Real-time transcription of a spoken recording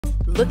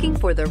Looking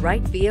for the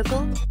right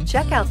vehicle?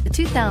 Check out the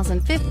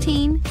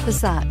 2015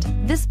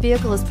 Passat. This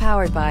vehicle is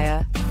powered by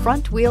a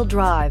front-wheel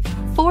drive,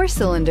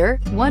 4-cylinder,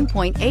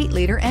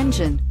 1.8-liter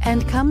engine,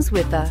 and comes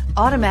with a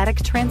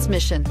automatic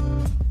transmission.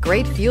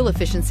 Great fuel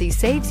efficiency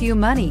saves you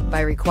money by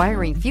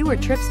requiring fewer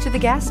trips to the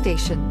gas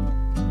station.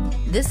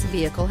 This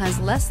vehicle has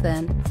less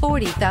than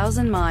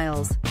 40,000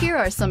 miles. Here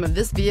are some of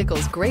this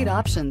vehicle's great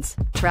options: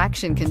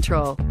 traction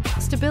control,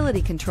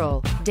 stability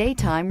control,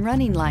 daytime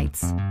running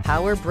lights,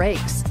 power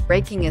brakes,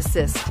 braking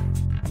assist.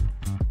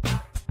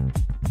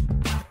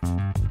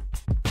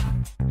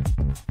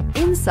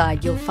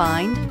 Inside you'll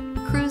find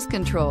cruise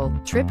control,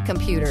 trip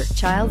computer,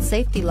 child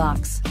safety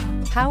locks,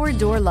 power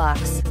door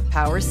locks,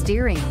 power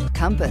steering,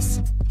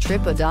 compass,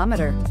 trip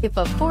odometer. If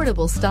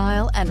affordable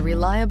style and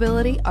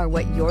reliability are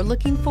what you're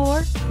looking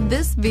for,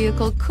 this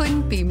vehicle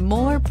couldn't be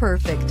more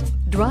perfect.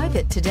 Drive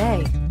it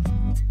today.